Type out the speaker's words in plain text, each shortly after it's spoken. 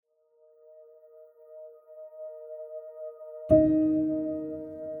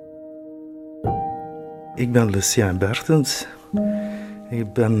Ik ben Lucien Bertens.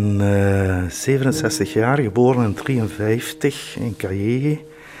 Ik ben 67 jaar, geboren in 1953 in Cayenne.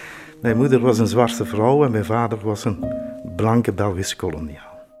 Mijn moeder was een zwarte vrouw en mijn vader was een blanke Belgische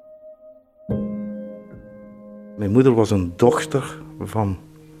koloniaal. Mijn moeder was een dochter van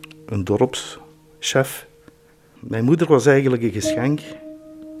een dorpschef. Mijn moeder was eigenlijk een geschenk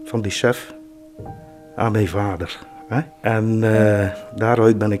van die chef aan mijn vader. En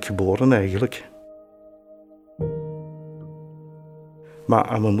daaruit ben ik geboren eigenlijk. Maar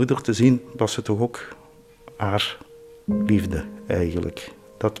aan mijn moeder te zien was het toch ook haar liefde eigenlijk.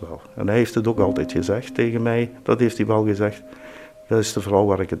 Dat wel. En hij heeft het ook altijd gezegd tegen mij. Dat heeft hij wel gezegd. Dat is de vrouw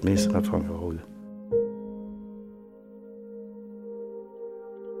waar ik het meest heb van gehouden.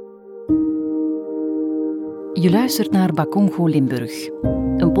 Je luistert naar Bakongo Limburg.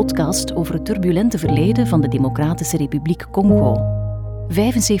 Een podcast over het turbulente verleden van de Democratische Republiek Congo.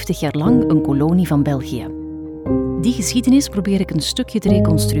 75 jaar lang een kolonie van België. Die geschiedenis probeer ik een stukje te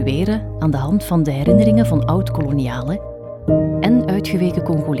reconstrueren aan de hand van de herinneringen van oud-kolonialen en uitgeweken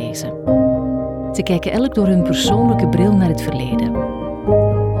Congolezen. Ze kijken elk door hun persoonlijke bril naar het verleden.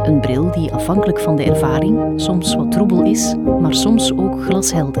 Een bril die afhankelijk van de ervaring soms wat troebel is, maar soms ook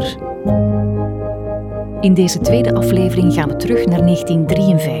glashelder. In deze tweede aflevering gaan we terug naar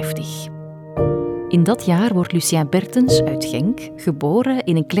 1953. In dat jaar wordt Lucien Bertens uit Genk geboren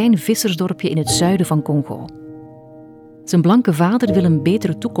in een klein vissersdorpje in het zuiden van Congo. Zijn blanke vader wil een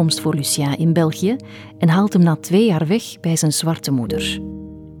betere toekomst voor Lucien in België en haalt hem na 2 jaar weg bij zijn zwarte moeder.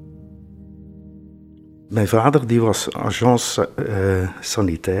 Mijn vader die was agent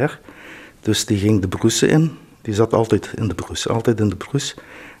sanitair, dus die ging de brousse in. Die zat altijd in de brousse.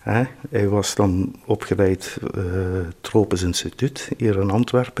 Hij was dan opgeleid Tropisch Instituut hier in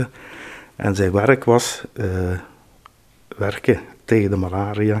Antwerpen. En zijn werk was werken tegen de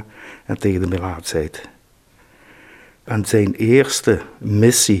malaria en tegen de melaatsheid. En zijn eerste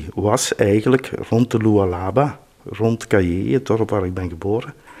missie was eigenlijk rond de Lualaba, rond Cayenne, het dorp waar ik ben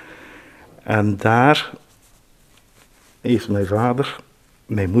geboren. En daar heeft mijn vader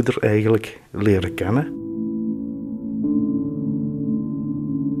mijn moeder eigenlijk leren kennen.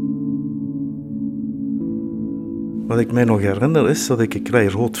 Wat ik mij nog herinner is dat ik een klein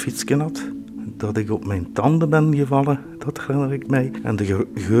rood fietsje had, dat ik op mijn tanden ben gevallen, dat herinner ik mij. En de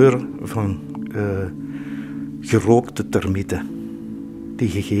geur van gerookte termieten die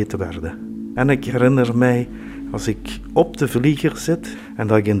gegeten werden. En ik herinner mij als ik op de vlieger zit en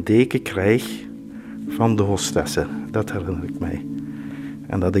dat ik een deken krijg van de hostesse, dat herinner ik mij.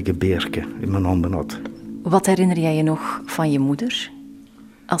 En dat ik een beertje in mijn handen had. Wat herinner jij je nog van je moeder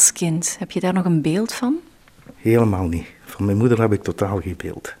als kind? Heb je daar nog een beeld van? Helemaal niet. Van mijn moeder heb ik totaal geen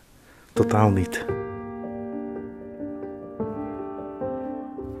beeld. Totaal niet.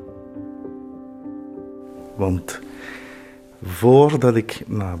 Want voordat ik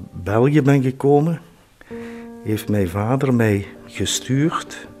naar België ben gekomen, heeft mijn vader mij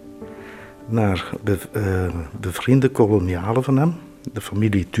gestuurd naar bevriende kolonialen van hem, de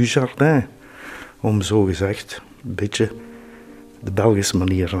familie Dujardin, om zogezegd een beetje de Belgische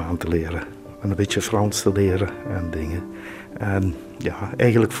manieren aan te leren. En een beetje Frans te leren en dingen. En ja,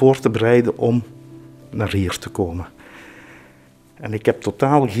 eigenlijk voor te bereiden om naar hier te komen. En ik heb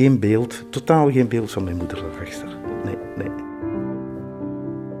totaal geen beeld van mijn moeder daarachter. Nee.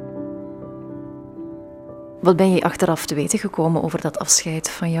 Wat ben je achteraf te weten gekomen over dat afscheid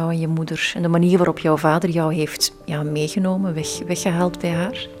van jou en je moeder? En de manier waarop jouw vader jou heeft meegenomen, weggehaald bij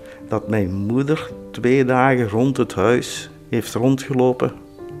haar? Dat mijn moeder 2 dagen rond het huis heeft rondgelopen.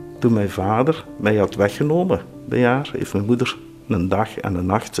 Toen mijn vader mij had weggenomen bij haar, heeft mijn moeder een dag en een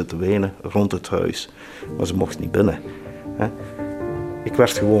nacht zitten wenen rond het huis. Maar ze mocht niet binnen. Ik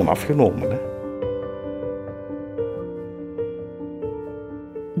werd gewoon afgenomen.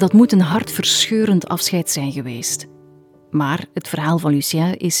 Dat moet een hartverscheurend afscheid zijn geweest. Maar het verhaal van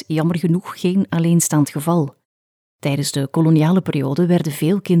Lucien is jammer genoeg geen alleenstaand geval. Tijdens de koloniale periode werden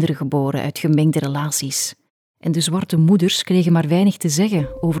veel kinderen geboren uit gemengde relaties. En de zwarte moeders kregen maar weinig te zeggen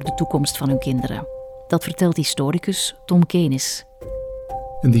over de toekomst van hun kinderen. Dat vertelt historicus Tom Kenis.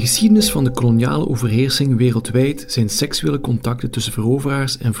 In de geschiedenis van de koloniale overheersing wereldwijd zijn seksuele contacten tussen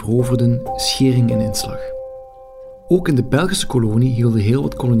veroveraars en veroverden schering en inslag. Ook in de Belgische kolonie hielden heel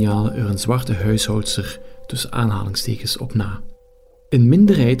wat kolonialen er een zwarte huishoudster tussen aanhalingstekens op na. Een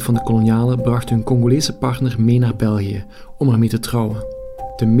minderheid van de kolonialen bracht hun Congolese partner mee naar België om ermee te trouwen.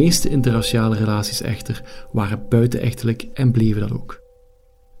 De meeste interraciale relaties echter waren buitenechtelijk en bleven dat ook.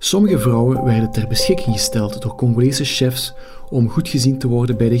 Sommige vrouwen werden ter beschikking gesteld door Congolese chefs om goed gezien te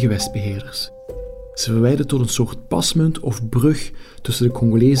worden bij de gewestbeheerders. Ze verwijderden tot een soort pasmunt of brug tussen de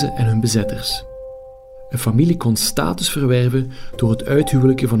Congolezen en hun bezetters. Een familie kon status verwerven door het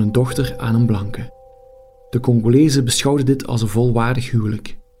uithuwelijken van een dochter aan een blanke. De Congolezen beschouwden dit als een volwaardig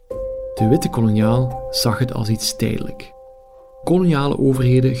huwelijk. De witte koloniaal zag het als iets tijdelijk. Koloniale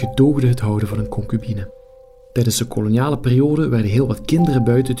overheden gedoogden het houden van een concubine. Tijdens de koloniale periode werden heel wat kinderen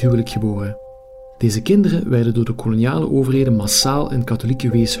buiten het huwelijk geboren. Deze kinderen werden door de koloniale overheden massaal in katholieke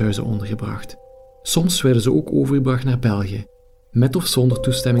weeshuizen ondergebracht. Soms werden ze ook overgebracht naar België, met of zonder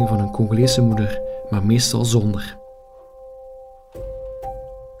toestemming van een Congolese moeder, maar meestal zonder.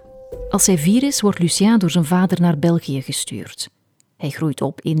 Als hij 4 is, wordt Lucien door zijn vader naar België gestuurd. Hij groeit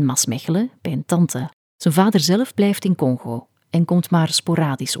op in Maasmechelen bij een tante. Zijn vader zelf blijft in Congo en komt maar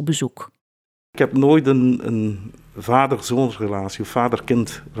sporadisch op bezoek. Ik heb nooit een vader-zoon-relatie of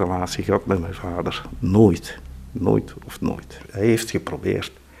vader-kind-relatie gehad met mijn vader. Nooit. Nooit of nooit. Hij heeft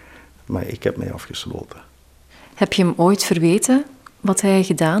geprobeerd, maar ik heb mij afgesloten. Heb je hem ooit verweten wat hij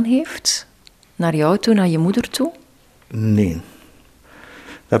gedaan heeft? Naar jou toe, naar je moeder toe? Nee.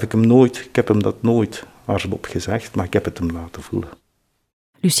 Ik heb hem dat nooit hardop gezegd, maar ik heb het hem laten voelen.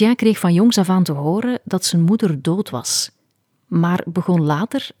 Lucien kreeg van jongs af aan te horen dat zijn moeder dood was, maar begon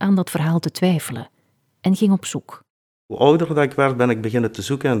later aan dat verhaal te twijfelen en ging op zoek. Hoe ouder dat ik werd, ben ik beginnen te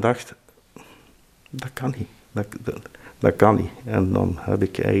zoeken en dacht, dat kan niet. Dat kan niet. En dan heb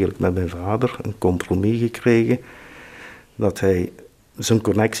ik eigenlijk met mijn vader een compromis gekregen dat hij zijn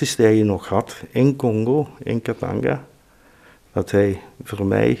connecties die hij nog had in Congo, in Katanga, dat hij voor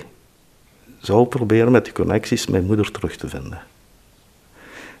mij zou proberen met die connecties mijn moeder terug te vinden.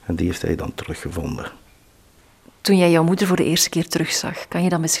 En die heeft hij dan teruggevonden. Toen jij jouw moeder voor de eerste keer terugzag, kan je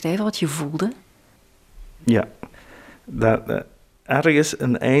dan beschrijven wat je voelde? Ja, ergens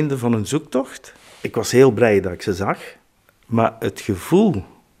een einde van een zoektocht. Ik was heel blij dat ik ze zag, maar het gevoel,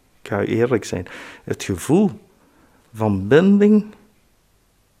 ik ga eerlijk zijn, het gevoel van binding,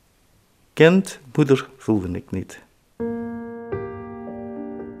 kind, moeder, voelde ik niet.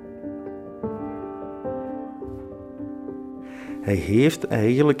 Hij heeft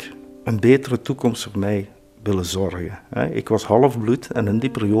eigenlijk een betere toekomst voor mij willen zorgen. Ik was halfbloed en in die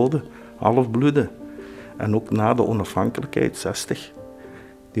periode halfbloeden. En ook na de onafhankelijkheid, 60,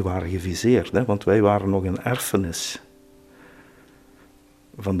 die waren geviseerd. Want wij waren nog een erfenis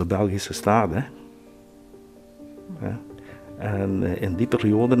van de Belgische staat. En in die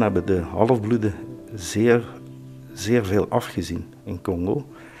periode hebben de halfbloeden zeer, zeer veel afgezien in Congo.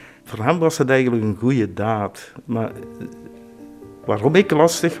 Voor hem was het eigenlijk een goede daad. Maar waarom ik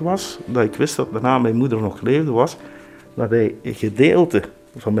lastig was, dat ik wist dat daarna mijn moeder nog leefde, was dat hij een gedeelte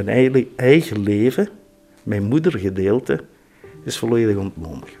van mijn eigen leven, mijn moedergedeelte, is volledig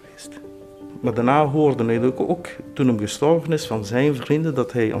ontnomen geweest. Maar daarna hoorde hij ook, toen hij gestorven is, van zijn vrienden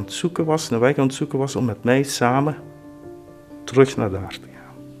dat hij aan het zoeken was, een weg aan het zoeken was om met mij samen terug naar daar te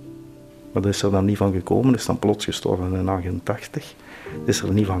gaan. Maar dat is er dan niet van gekomen, is dan plots gestorven in 88. Dat is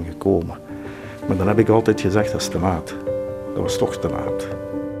er niet van gekomen. Maar dan heb ik altijd gezegd, dat is te laat. Dat was toch te laat.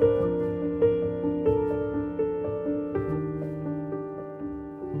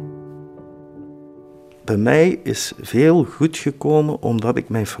 Bij mij is veel goed gekomen omdat ik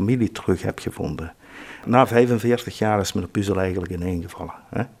mijn familie terug heb gevonden. Na 45 jaar is me de puzzel eigenlijk ineengevallen.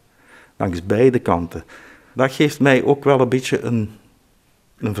 Langs beide kanten. Dat geeft mij ook wel een beetje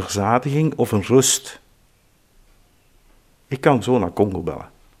een verzadiging of een rust. Ik kan zo naar Congo bellen.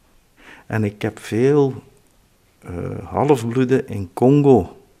 En ik heb veel halfbloeden in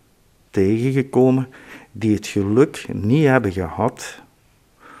Congo tegengekomen die het geluk niet hebben gehad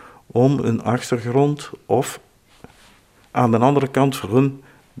om een achtergrond of aan de andere kant voor hun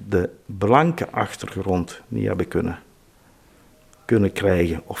de blanke achtergrond niet hebben kunnen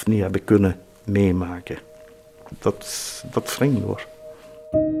krijgen of niet hebben kunnen meemaken. Dat wringt hoor.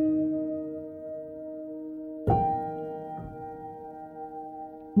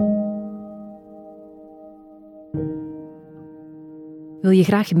 Wil je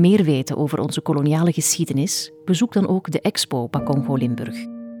graag meer weten over onze koloniale geschiedenis? Bezoek dan ook de expo Bakongo Limburg.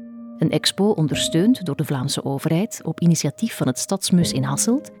 Een expo ondersteund door de Vlaamse overheid op initiatief van het Stadsmus in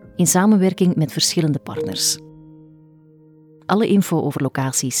Hasselt in samenwerking met verschillende partners. Alle info over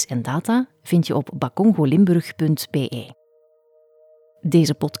locaties en data vind je op bakongolimburg.be.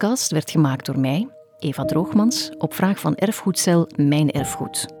 Deze podcast werd gemaakt door mij, Eva Droogmans, op vraag van erfgoedcel Mijn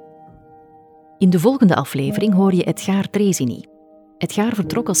Erfgoed. In de volgende aflevering hoor je Edgar Trezini. Edgar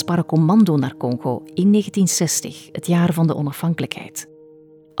vertrok als paracommando naar Congo in 1960, het jaar van de onafhankelijkheid.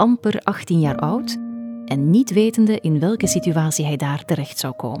 Amper 18 jaar oud en niet wetende in welke situatie hij daar terecht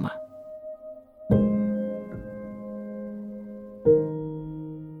zou komen.